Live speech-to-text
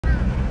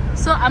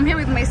So I'm here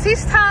with my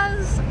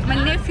sisters, my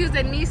nephews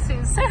and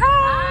nieces. Say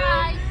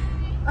hi.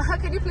 Hi.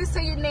 Can you please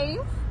say your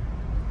name?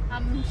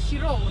 I'm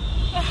Shiro.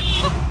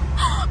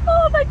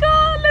 Oh my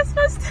god, let's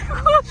first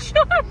go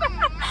short.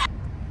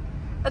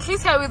 At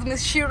least here with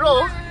Miss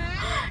Shiro.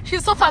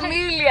 She's so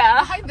familiar.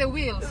 Behind the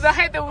wheels.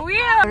 Behind the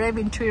wheel. We're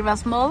in Two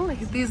Rivers Mall.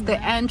 This is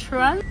the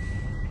entrance.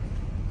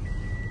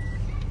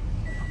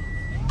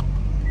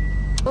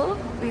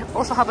 We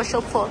also have a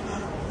shop for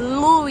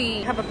Louis.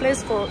 We have a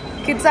place for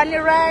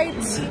Kidzania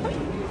rides.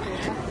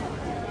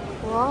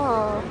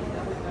 Wow,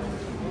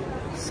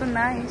 so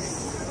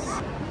nice.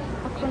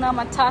 Hakuna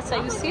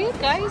Matata, you see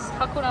guys?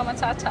 Hakuna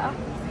Matata.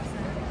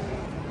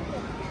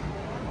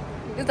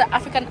 These are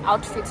African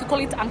outfits. We call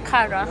it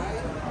Ankara.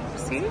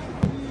 See?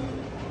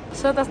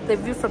 So that's the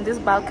view from this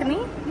balcony.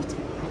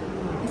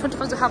 In front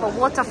of us we have a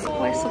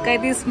waterfall. So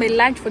guys, this is my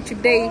lunch for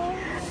today.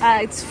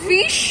 It's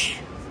fish,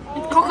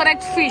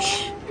 coconut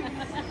fish.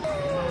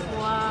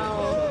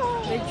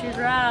 Wow, the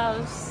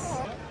giraffes.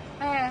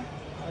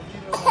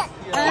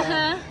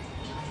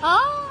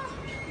 Oh,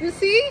 you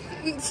see?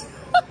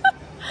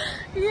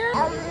 Yeah.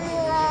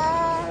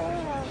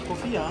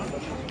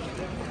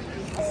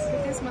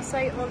 This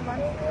Maasai old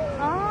man.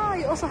 Ah,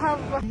 you also have.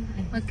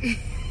 Okay.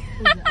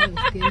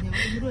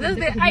 That's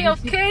the Eye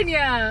of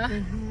Kenya.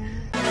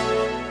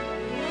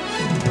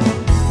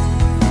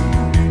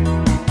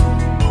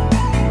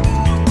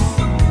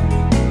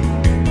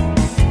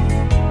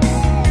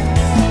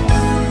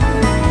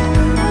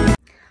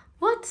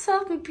 What's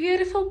up,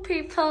 beautiful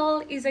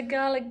people? It's a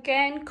girl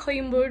again,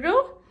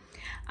 Koimburu.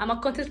 I'm a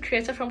content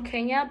creator from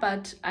Kenya,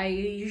 but I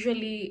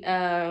usually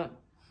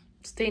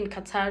stay in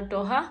Qatar,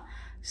 Doha.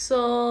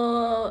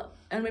 So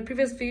in my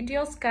previous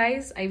videos,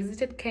 guys, I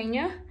visited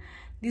Kenya.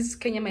 This is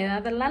Kenya, my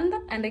motherland,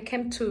 and I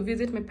came to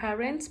visit my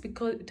parents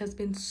because it has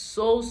been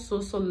so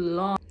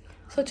long.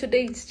 So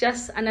today it's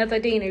just another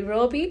day in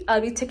Nairobi.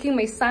 I'll be taking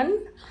my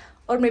son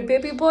or my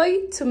baby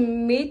boy to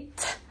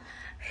meet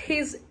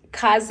his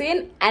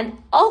cousin, and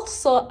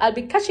also I'll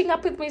be catching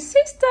up with my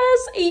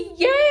sisters.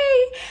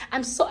 Yay!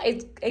 I'm so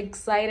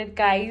excited,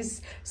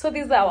 guys. So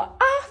this is our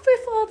outfit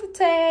for the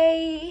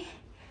day.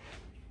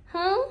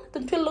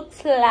 Don't we look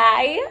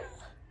fly?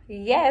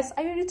 Yes.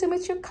 Are you ready to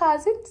meet your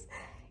cousins?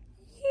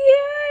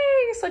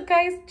 Yay! So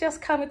guys,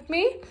 just come with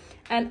me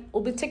and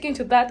we'll be taking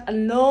to that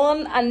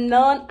unknown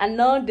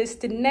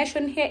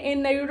destination here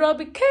in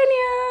Nairobi,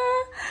 Kenya.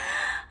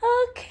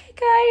 Okay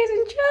guys,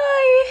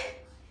 enjoy.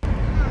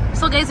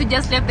 So guys, we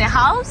just left the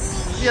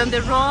house. We're on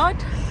the road.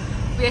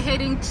 We're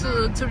heading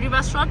to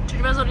Rivers Road.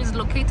 Rivers Road is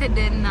located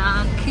in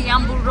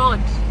Kiambu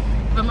Road.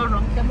 If I'm not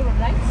wrong, Kiambu Road,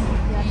 right?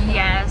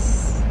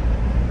 Yes.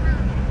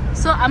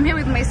 So I'm here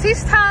with my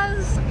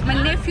sisters, my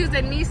nephews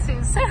and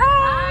nieces. Say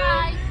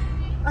hi.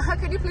 Hi.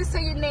 Can you please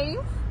say your name?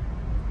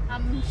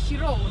 I'm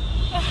Shiro.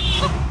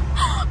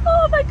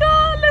 Oh my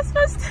god, let's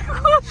first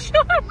go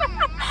short.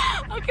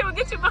 Okay, we'll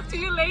get you back to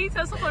you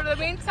later. So for the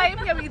meantime,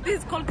 this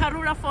is called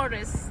Karura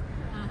Forest.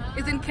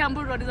 It's in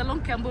Kiambu Road. It's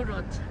along Kiambu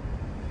Road.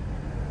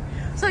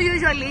 So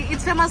usually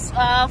it's famous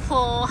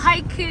for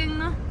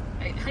hiking.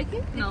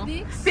 No.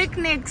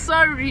 Picnic,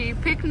 sorry.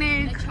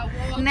 Picnic,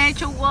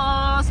 nature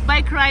walks,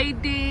 bike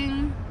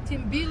riding,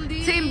 team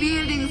building. Team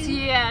buildings,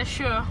 yeah,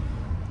 sure.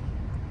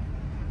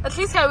 At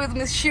least here with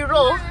Miss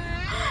Shiro.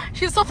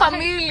 She's so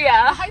familiar.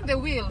 Behind the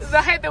wheels.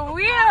 Behind the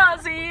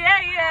wheels,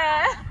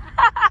 yeah.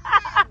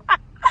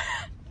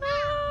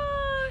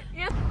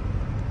 Yes.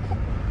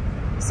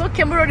 So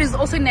Kiambu Road is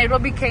also in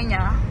Nairobi,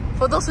 Kenya.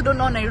 For those who don't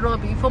know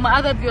Nairobi, for my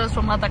other viewers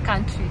from other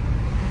country.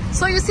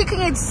 So you see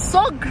Kenya, it's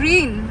so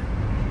green.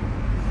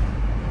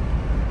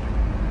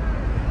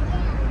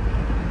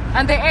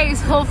 And the air is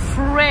so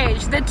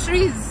fresh. The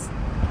trees.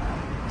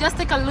 Just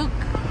take a look,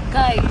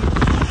 guys.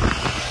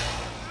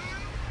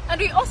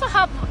 And we also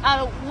have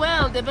a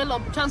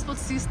well-developed transport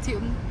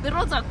system. The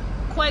roads are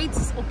quite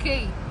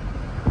okay.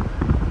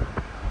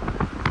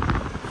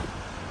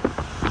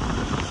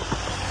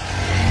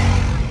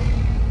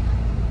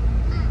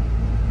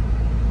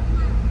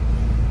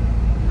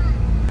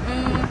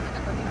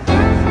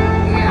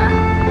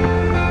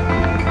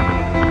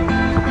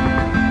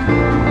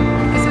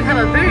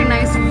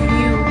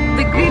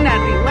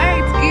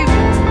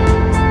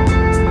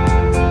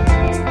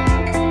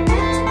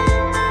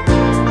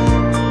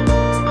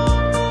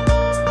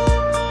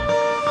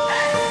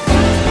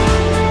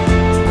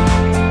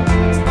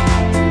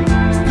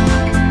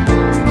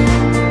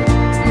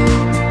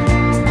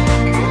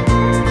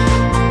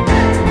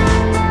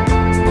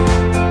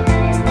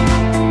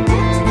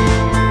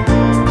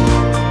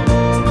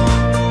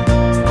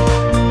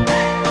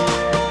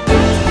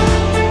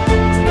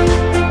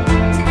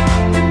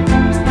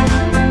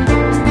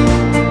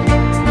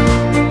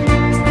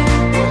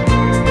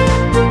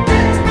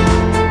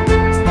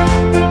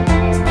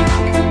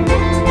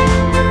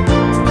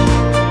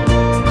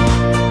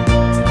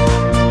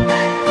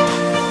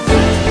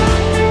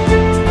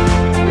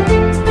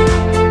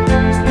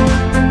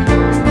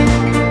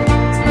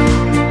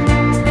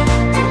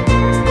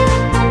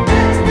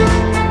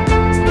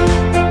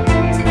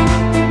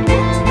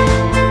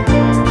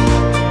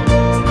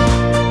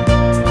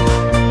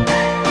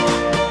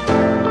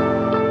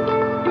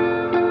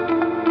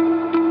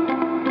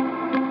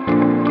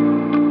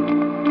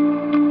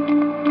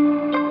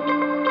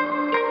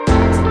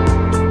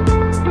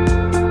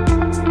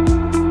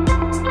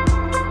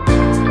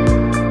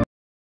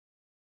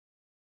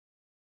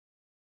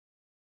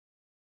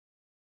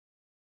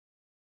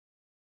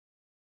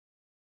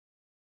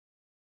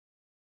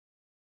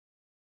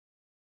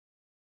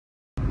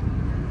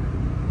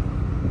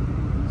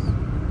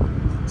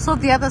 So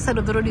the other side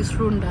of the road is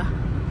Runda.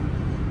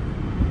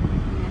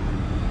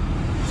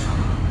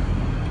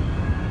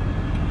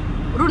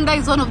 Runda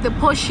is one of the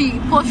poshy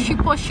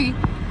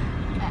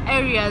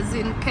areas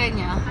in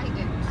Kenya.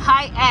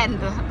 High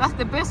end. That's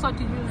the best word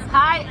to use.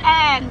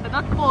 High end,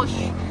 not posh.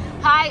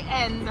 High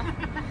end.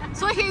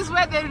 So here's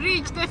where the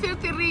rich, the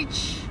filthy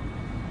rich,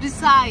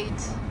 reside.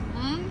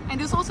 And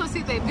you also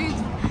see the views.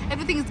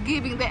 Everything is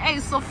giving. The air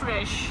is so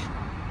fresh.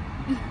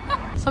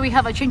 So we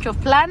have a change of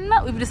plan.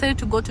 We've decided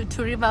to go to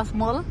Two Rivers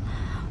Mall.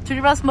 Two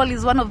Rivers Mall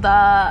is one of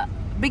the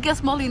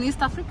biggest mall in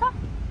East Africa.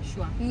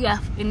 Sure. Yeah,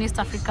 in East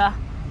Africa.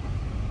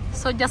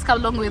 So just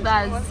come along with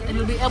us and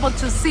you'll be able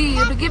to see,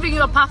 we'll be giving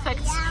you a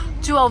perfect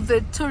tour of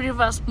the Two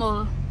Rivers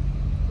Mall.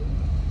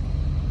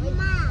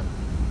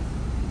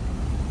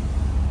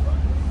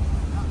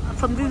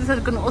 From this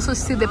you can also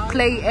see the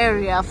play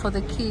area for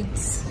the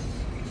kids.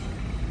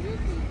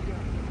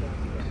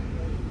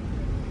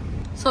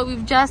 So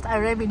we've just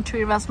arrived in Two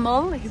Rivers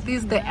Mall.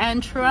 This is the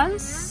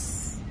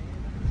entrance.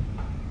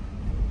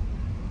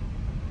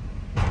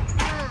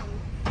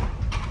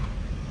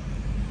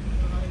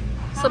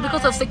 So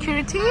because of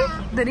security,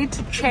 they need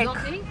to check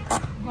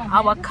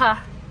our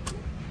car.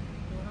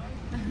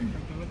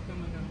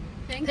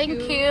 Thank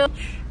you.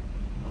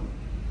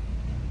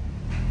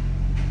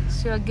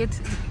 So you'll get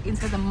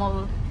inside the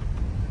mall.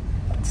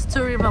 It's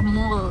Two Rivers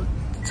Mall.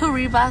 Two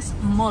Rivers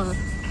Mall.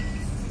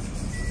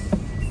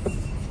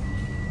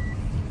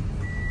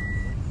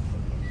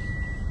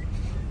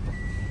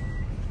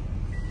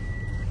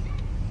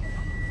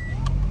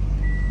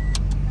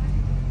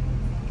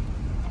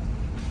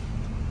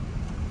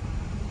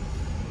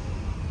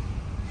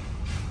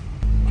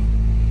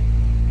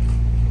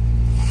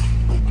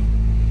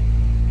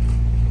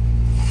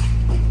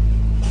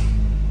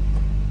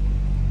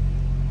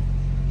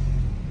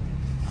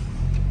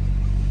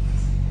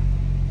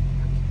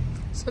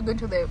 So go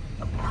to the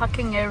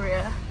parking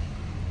area.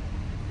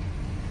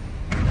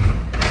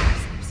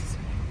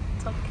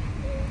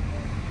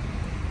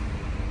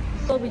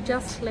 So we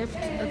just left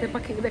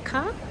the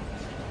car.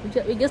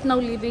 We're just now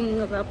leaving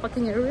the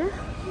parking area.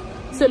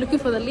 So looking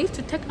for the lift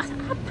to take us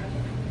up.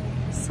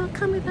 So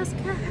come with us,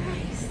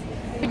 guys.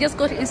 We just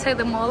got inside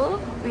the mall.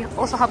 We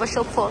also have a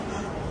shop for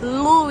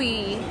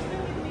Louis.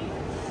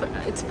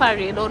 It's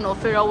Paris, I don't know.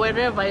 Ferrari,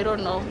 wherever, I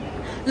don't know.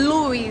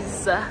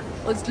 Louis.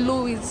 Or it's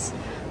Louis.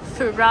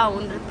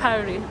 Around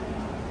Paris.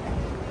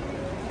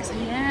 So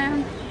yeah,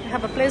 we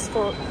have a place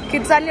for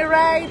kids only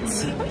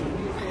rides.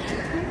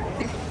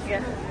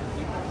 Yeah,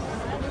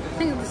 I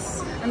think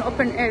it's an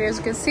open area. As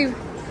you can see,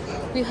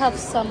 we have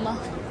some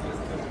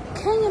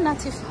Kenyan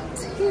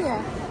artifacts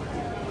here.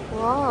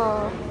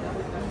 Wow,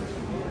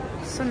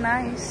 so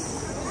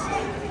nice.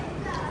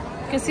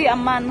 You can see a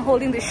man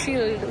holding the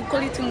shield. We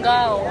call it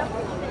ngao.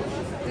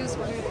 This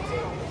one.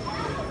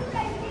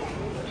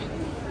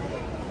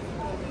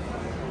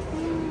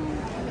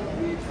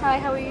 Hi,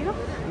 how are you?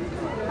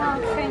 Oh,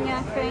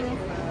 Kenya.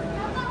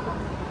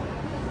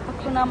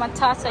 Hakuna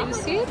Matata, you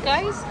see,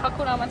 guys?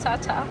 Hakuna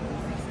Matata.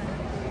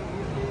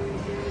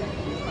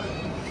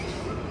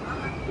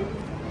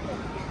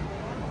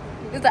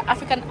 These are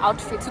African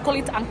outfits. We call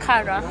it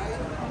Ankara.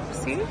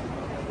 See?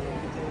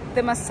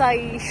 The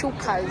Masai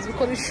shukas. We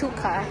call it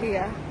shuka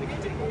here.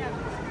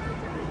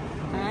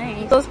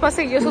 Nice. Those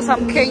passengers also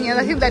some Kenyans.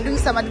 I think they're doing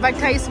some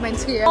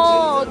advertisements here.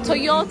 Oh,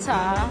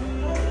 Toyota.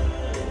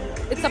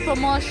 It's a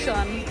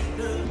promotion.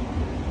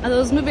 And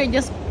those maybe I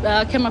just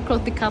came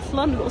across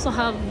Decathlon. We also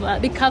have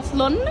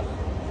Decathlon.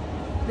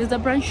 There's a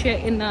branch here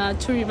in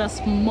Two Rivers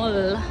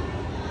Mall.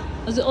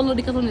 As you all know,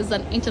 Decathlon is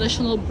an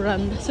international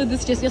brand. So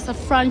this is just a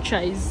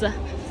franchise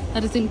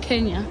that is in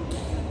Kenya.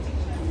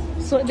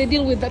 So they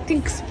deal with, I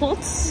think,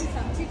 sports.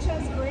 Some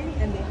teachers going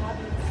and they have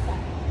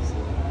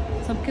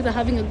it. Some kids are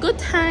having a good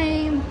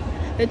time.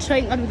 They're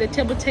trying out with the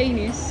table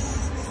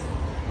tennis.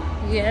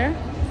 Yeah.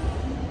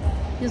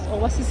 Here's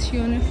Oasis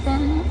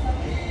uniform.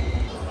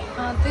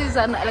 This is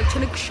an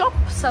electronic shop,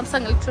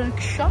 Samsung electronic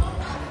shop.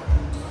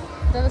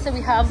 Then also we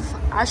have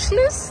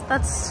Ashley's,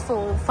 that's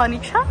for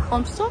furniture,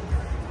 home store.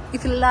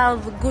 If you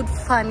love good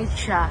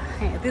furniture,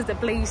 this is the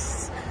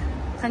place.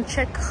 You can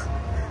check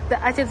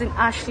the items in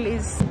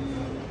Ashley's.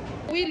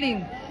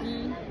 Willing.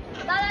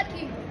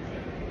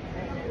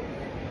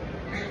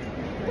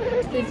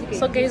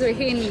 So guys, we're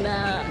here in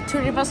Two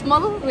Rivers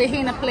Mall. We're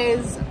here in a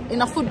place,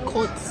 in a food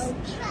court,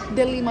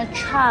 Deli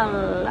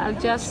Machal. I'll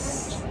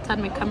just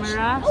turn my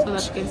camera so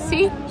that you can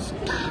see.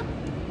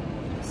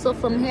 So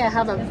from here I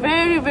have a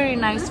very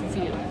nice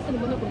view.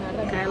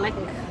 Okay, I like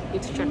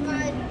it to check.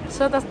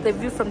 So that's the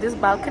view from this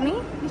balcony.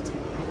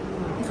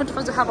 In front of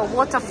us we have a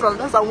waterfront.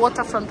 That's a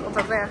waterfront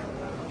over there.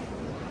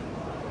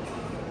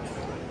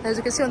 As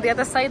you can see on the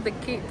other side,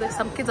 there's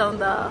some kids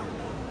are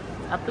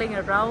playing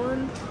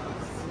around.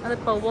 Other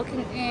people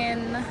walking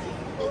in.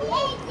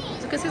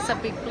 As you can see, it's a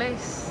big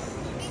place,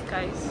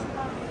 guys.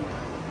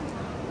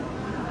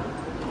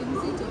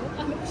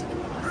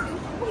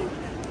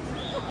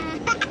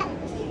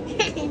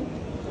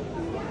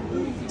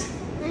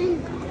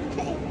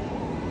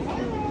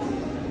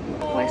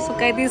 So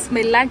guys, this is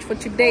my lunch for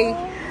today.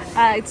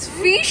 It's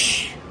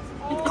fish,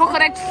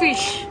 coconut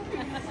fish,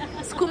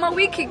 skuma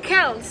wiki,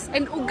 kels,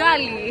 and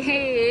ugali.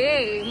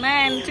 Hey,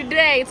 man,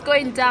 today it's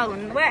going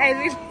down. Where I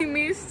really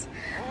missed.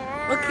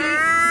 Okay,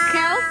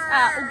 kels,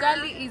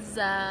 ugali is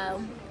the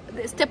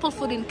staple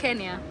food in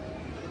Kenya.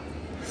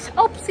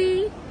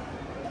 Oopsie.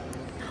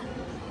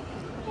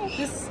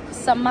 This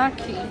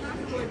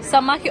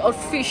samaki or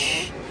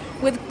fish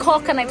with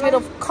coconut, made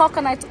of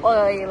coconut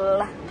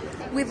oil,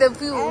 with a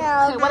view.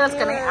 Okay, what else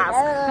can I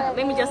ask?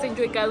 Let me just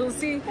enjoy, guys. We'll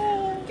see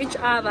each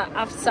other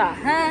after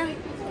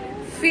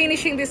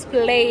finishing these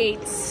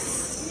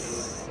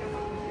plates.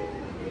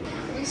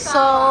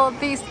 So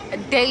this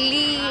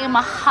Delhi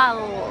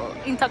Mahal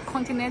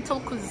intercontinental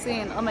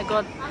cuisine, oh my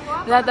god,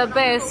 they're the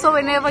best. So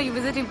whenever you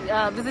visiting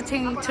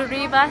Two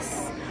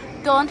Rivers,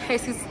 don't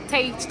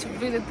hesitate to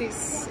visit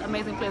this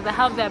amazing place. They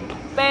have their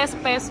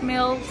best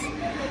meals,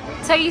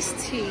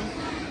 tasty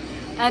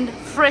and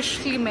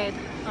freshly made.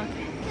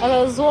 Okay. As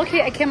I was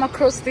walking, I came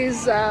across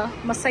this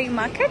Masai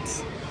market.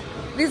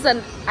 This is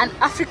an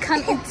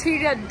African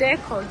interior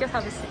decor. Just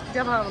have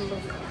a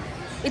look.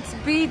 It's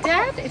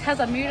beaded. It has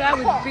a mirror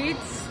with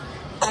beads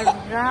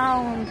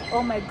around.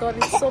 Oh my god,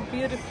 it's so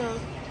beautiful.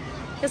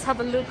 Just have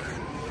a look.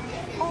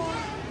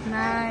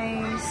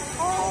 Nice.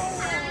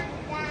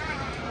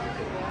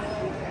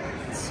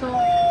 So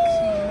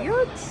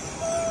cute.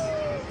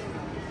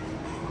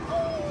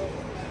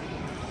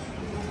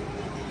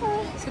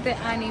 See the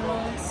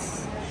animals.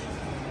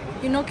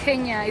 You know,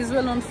 Kenya is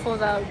well known for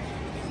the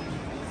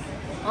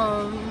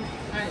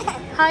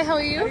hi, how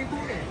are you?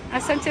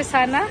 Asante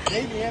sana.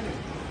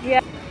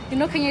 Yeah, you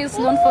know, Kenya is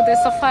known for the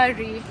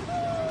safari.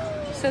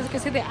 So you can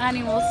see the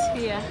animals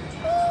here.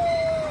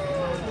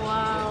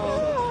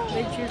 Wow,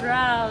 the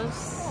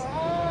giraffes.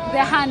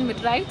 They're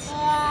handmade, right?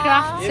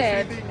 Crafted.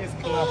 Everything is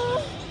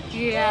crafted.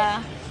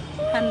 Yeah,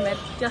 handmade.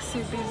 Just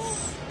see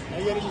this.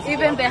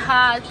 Even the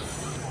hats.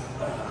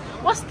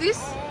 What's this?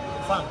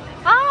 Fun.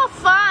 Oh,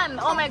 fun!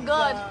 Oh my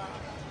god.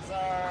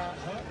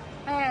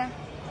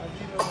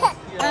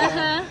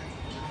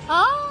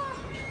 Oh,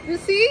 you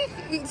see?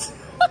 It's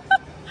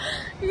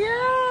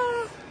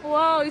yeah.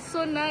 Wow, it's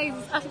so nice.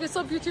 Africa is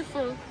so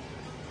beautiful.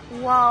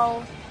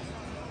 Wow.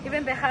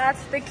 Even the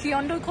hats, the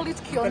kiondo, call it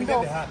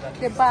kiondo.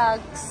 The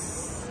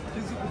bags.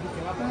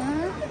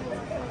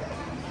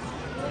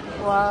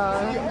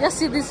 Wow. Just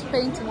see this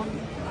painting.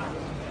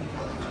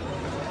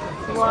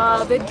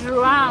 Wow, the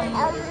drum.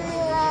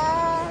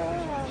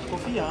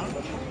 Kofia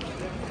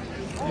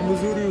ni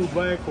mzuri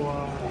uvae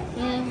kwa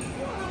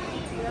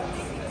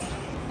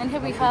And here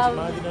we have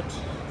magnet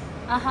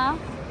na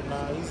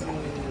hizi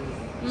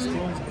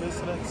stones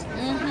bracelets,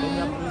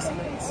 Kenya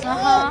bracelets,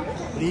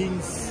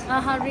 rings,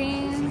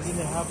 rings.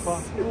 zingine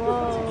hapa,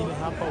 zingine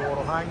hapa,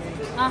 wall hanging.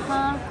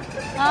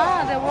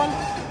 The wall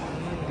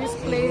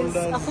displays,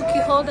 afuki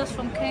holders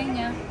from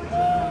Kenya.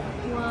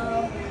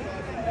 Wow.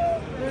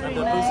 Very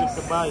nice.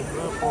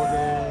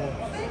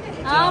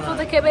 For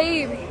the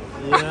baby.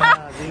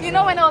 Yeah, you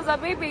know, when I was a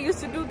baby, I used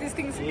to do these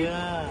things.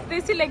 Yeah.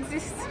 They still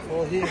exist.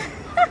 For him.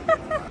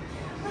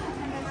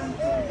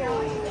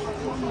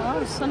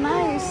 Oh, so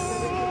nice.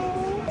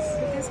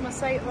 This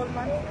Masai old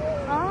man.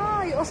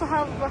 You also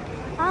have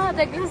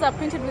the glasses are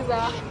printed with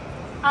a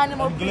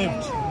animal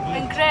print.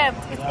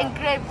 Engraved. It's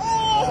engraved.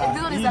 And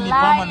this one is a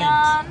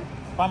lion.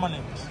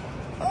 Permanent.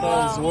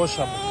 That is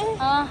washable.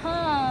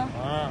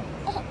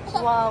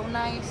 Wow,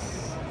 nice.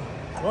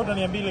 A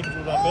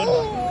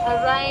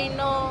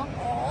rhino,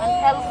 an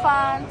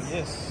elephant.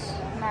 Yes.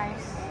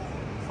 Nice.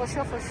 For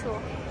sure.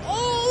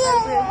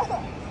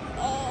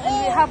 And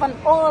we have an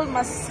old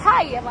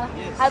Masai,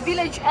 a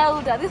village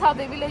elder. These are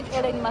the village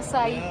elder in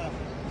Masai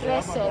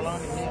dresses.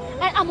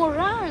 And a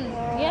Moran,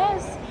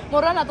 yes.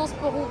 Moran are those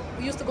people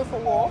who used to go for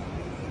war.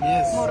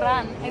 Yes.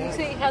 Moran. And you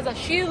see he has a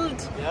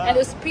shield and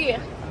a spear.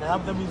 And they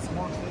have them in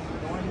small.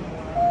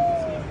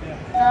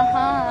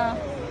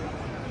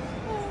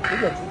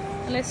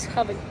 Let's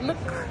have a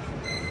look.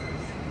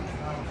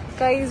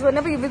 Guys,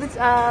 whenever you visit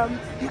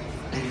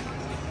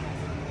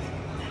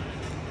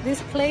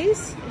this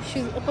place,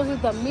 she's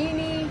opposite the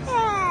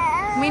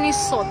mini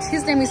salt.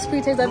 His name is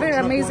Peter. He's a very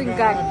amazing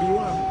guy.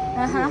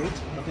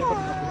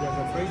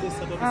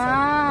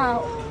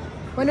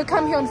 When you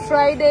come here on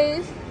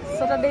Friday,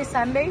 Saturday,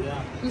 Sunday,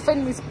 you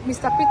find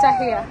Mr. Peter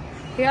here.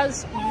 He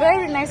has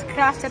very nice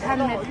crafted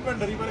handmade. Even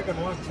the river can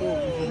walk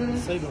through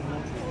side of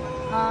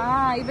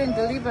even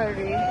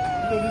delivery. You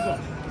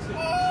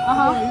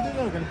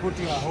can put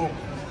you at home.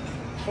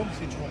 Home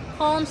sweet home.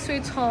 Home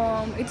sweet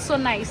home. It's so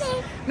nice.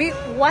 Me,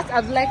 what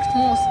I've liked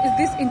most is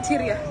these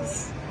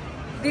interiors,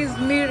 these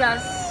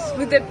mirrors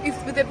with the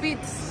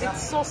beads.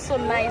 It's so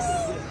nice.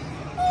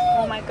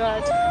 Oh my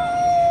god.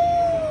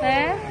 We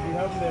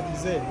have the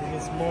design in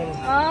a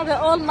small. The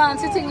old man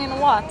sitting in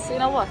what?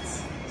 In a what?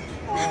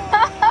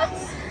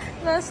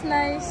 That's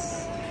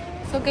nice.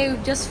 So okay, we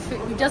just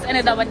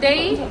ended our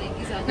day.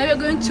 Now we're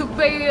going to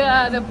pay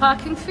the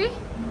parking fee.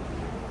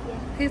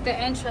 Here's the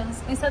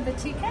entrance. Inside the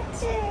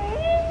ticket.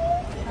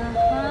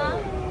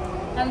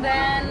 And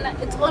then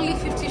it's only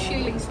 50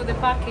 shillings for the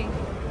parking.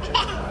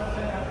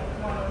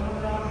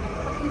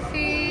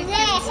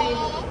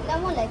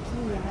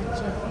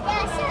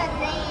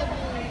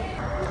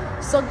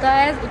 So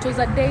guys, it was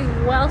a day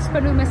well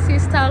spent with my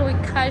sister. We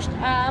cashed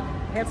up,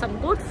 had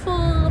some good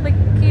food, the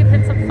kids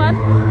had some fun.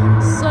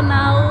 So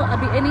now I'll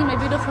be ending my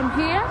video from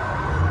here.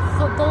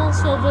 For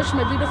those who have watched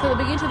my video from the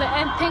beginning to the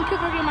end, thank you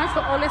very much for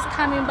always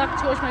coming back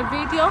to watch my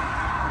video.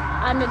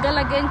 I'm your girl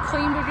again,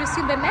 Coimbury. See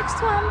you in the next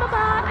one. Bye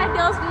bye.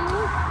 Adios.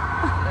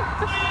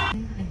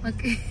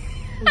 Okay.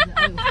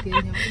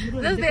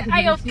 That's the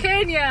Eye of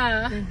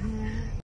Kenya.